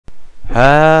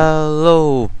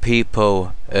Hello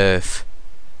people of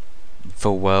the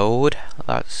world,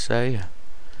 let's say.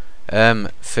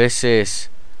 This is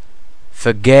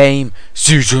the game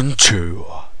season 2.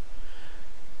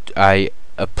 I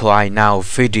apply now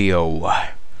video.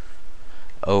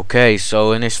 Okay,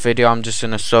 so in this video I'm just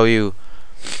gonna show you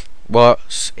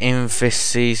what's in this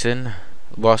season,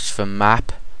 what's the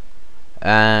map,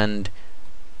 and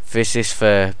this is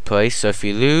the place. So if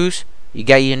you lose, you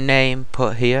get your name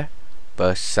put here,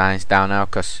 but signs down now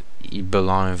because you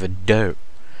belong in the dirt.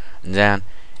 And then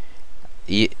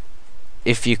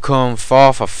if you come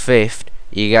 4th or 5th,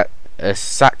 you get a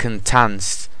second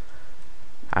chance,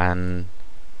 and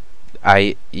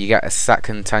you get a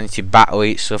second chance to battle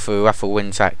each other. Whoever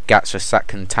wins that gets a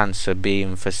second chance to be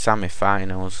in the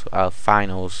semi-finals or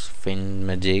finals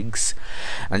thingamajigs.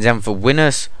 And then the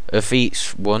winners of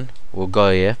each one will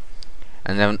go here,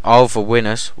 and then all the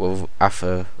winners will have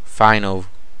a final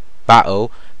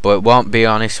battle, but it won't be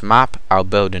on this map. I'll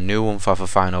build a new one for the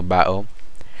final battle.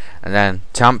 And then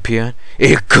champion,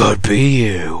 it could be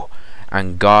you.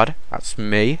 And God, that's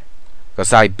me,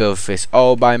 because I built this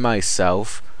all by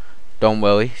myself. Don't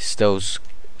worry, still's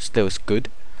good.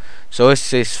 So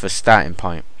this is the starting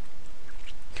point.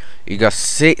 You got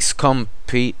 6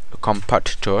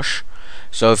 competitors.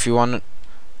 So if you want,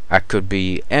 I could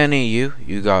be any of you.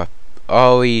 You got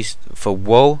always for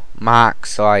wall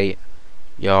marks like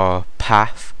your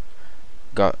path.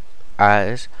 Got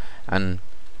ours, and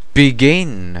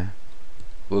begin.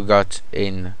 We got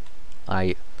in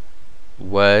like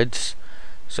words.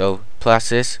 So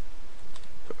places.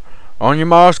 On your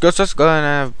marks, get us going.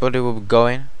 Everybody will be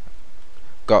going.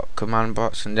 Got command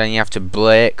box, and then you have to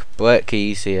break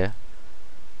keys here.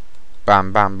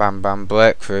 Bam, bam, bam, bam.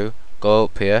 Break through. Go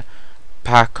up here.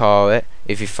 Parkour it.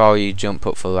 If you fall, you jump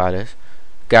up for ladders.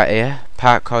 Get here.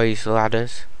 Parkour these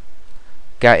ladders.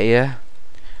 Get here.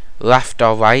 Left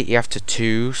or right, you have to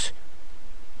choose.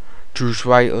 Choose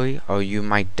rightly, or you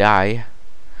might die.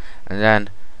 And then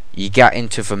you get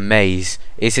into the maze.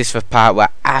 This is the part where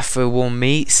everyone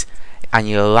meets, and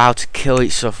you're allowed to kill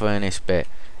each other in this bit.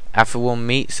 Everyone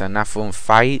meets and everyone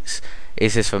fights.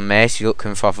 This is the maze. You're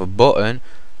looking for the button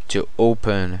to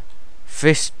open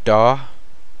this door,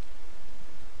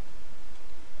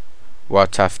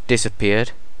 what have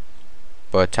disappeared,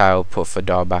 but I'll put the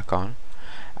door back on.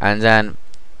 And then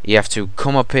you have to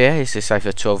come up here. This is like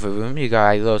the trophy room. You got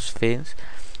like those things.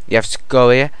 You have to go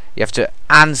here. You have to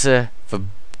answer the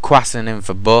question in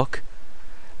the book,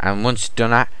 and once you've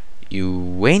done that, you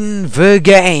win the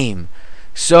game.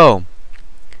 So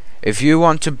if you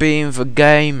want to be in the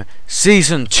game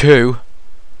season 2,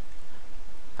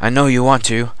 I know you want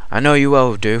to. I know you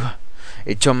will do.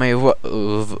 It took me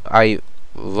a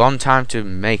long time to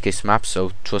make this map,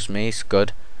 so trust me, it's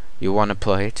good. You want to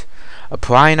play it?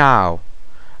 Apply now.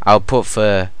 I'll put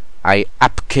the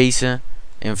application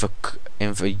in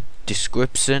the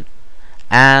description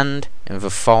and in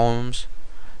the forums.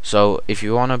 So if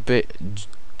you want to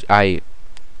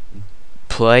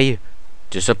play,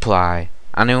 just apply.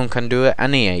 Anyone can do it.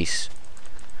 Any ace.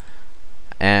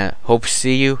 And hope to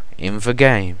see you in the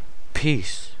game.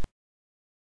 Peace.